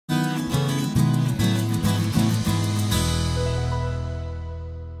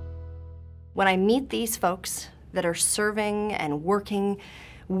When I meet these folks that are serving and working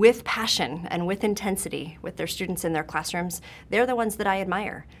with passion and with intensity with their students in their classrooms, they're the ones that I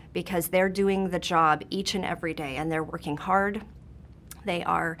admire because they're doing the job each and every day and they're working hard. They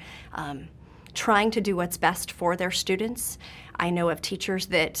are trying to do what's best for their students. I know of teachers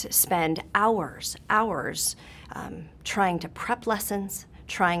that spend hours trying to prep lessons,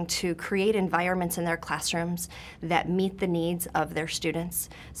 trying to create environments in their classrooms that meet the needs of their students.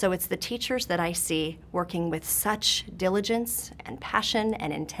 So it's the teachers that I see working with such diligence and passion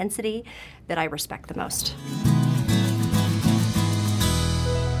and intensity that I respect the most.